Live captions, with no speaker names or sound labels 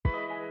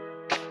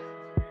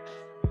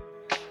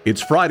It's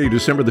Friday,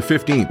 December the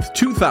 15th,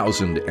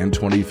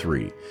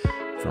 2023.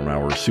 From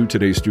our SOO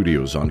Today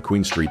studios on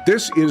Queen Street,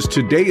 this is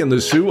Today in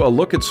the SOO, a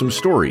look at some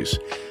stories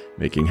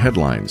making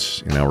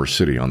headlines in our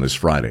city on this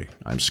Friday.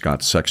 I'm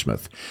Scott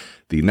Sexsmith.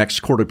 The next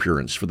court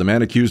appearance for the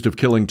man accused of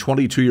killing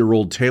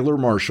 22-year-old Taylor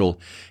Marshall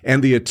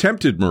and the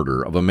attempted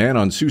murder of a man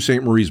on Sault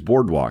Ste. Marie's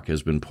boardwalk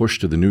has been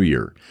pushed to the new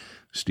year.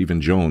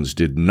 Stephen Jones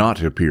did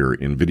not appear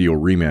in video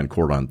remand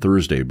court on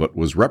Thursday, but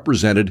was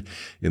represented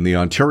in the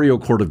Ontario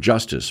Court of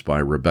Justice by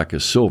Rebecca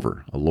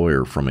Silver, a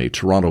lawyer from a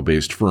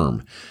Toronto-based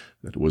firm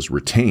that was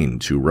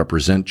retained to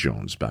represent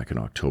Jones back in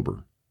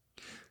October.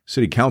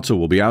 City Council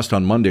will be asked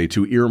on Monday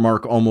to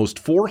earmark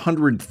almost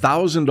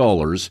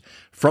 $400,000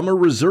 from a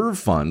reserve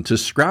fund to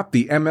scrap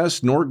the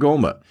MS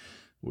Norgoma,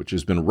 which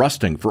has been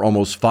rusting for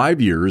almost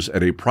 5 years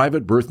at a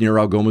private berth near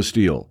Algoma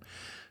Steel.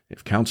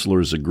 If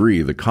councillors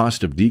agree, the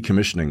cost of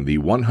decommissioning the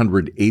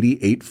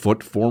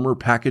 188-foot former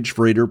package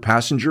freighter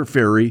passenger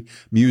ferry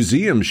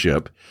museum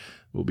ship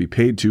will be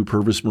paid to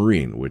Purvis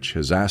Marine, which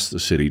has asked the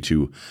city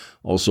to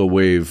also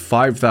waive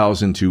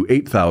 $5,000 to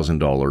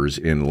 $8,000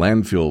 in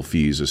landfill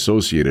fees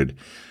associated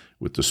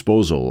with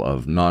disposal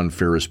of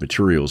non-ferrous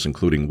materials,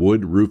 including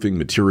wood, roofing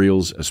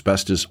materials,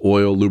 asbestos,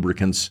 oil,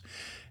 lubricants,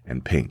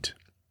 and paint.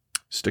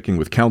 Sticking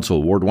with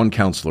council, Ward 1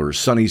 councillor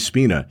Sonny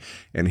Spina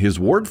and his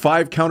Ward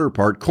 5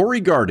 counterpart Corey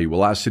Gardi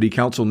will ask City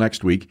Council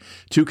next week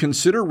to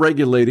consider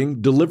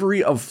regulating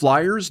delivery of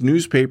flyers,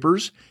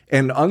 newspapers,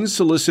 and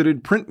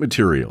unsolicited print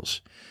materials.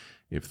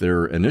 If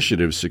their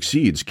initiative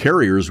succeeds,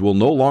 carriers will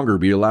no longer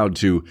be allowed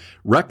to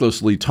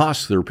recklessly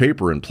toss their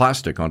paper and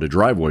plastic onto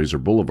driveways or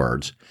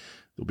boulevards.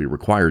 They'll be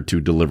required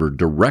to deliver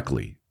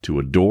directly to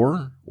a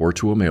door or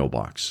to a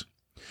mailbox.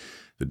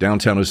 The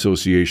Downtown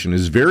Association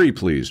is very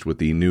pleased with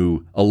the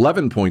new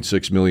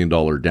 $11.6 million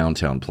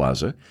downtown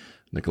plaza.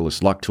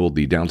 Nicholas Luck told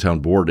the downtown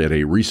board at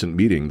a recent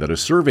meeting that a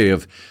survey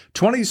of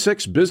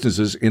 26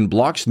 businesses in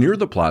blocks near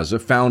the plaza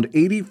found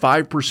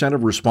 85%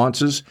 of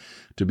responses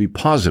to be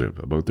positive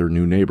about their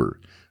new neighbor.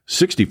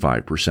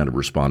 65% of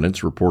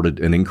respondents reported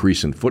an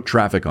increase in foot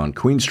traffic on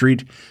Queen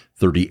Street.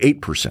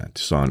 38%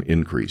 saw an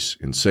increase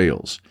in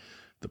sales.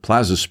 The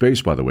plaza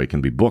space, by the way, can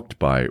be booked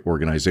by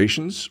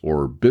organizations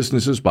or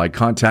businesses by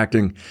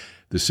contacting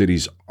the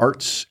city's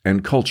Arts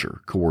and Culture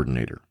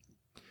Coordinator.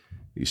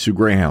 The Sioux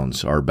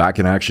Greyhounds are back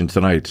in action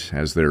tonight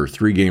as their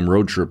 3-game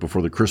road trip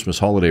before the Christmas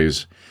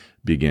holidays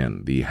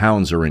begin. The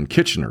Hounds are in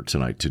Kitchener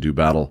tonight to do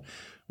battle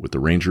with the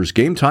Rangers.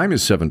 Game time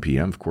is 7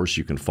 p.m. Of course,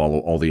 you can follow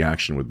all the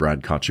action with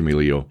Brad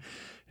Cocciamilio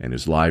and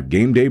his live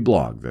game day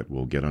blog that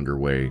will get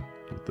underway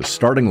with the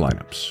starting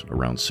lineups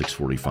around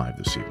 6:45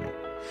 this evening.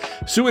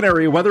 Sioux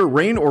area weather,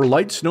 rain or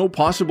light snow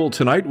possible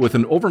tonight with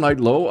an overnight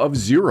low of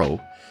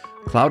 0.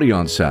 Cloudy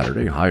on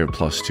Saturday, high of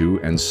 +2.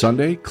 And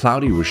Sunday,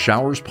 cloudy with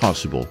showers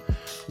possible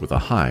with a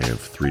high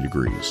of 3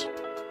 degrees.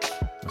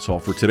 That's all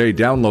for today.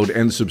 Download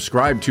and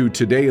subscribe to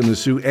Today in the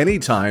Sioux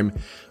anytime,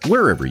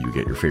 wherever you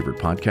get your favorite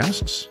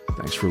podcasts.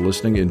 Thanks for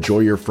listening. Enjoy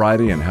your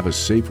Friday and have a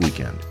safe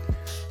weekend.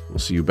 We'll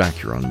see you back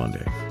here on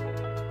Monday.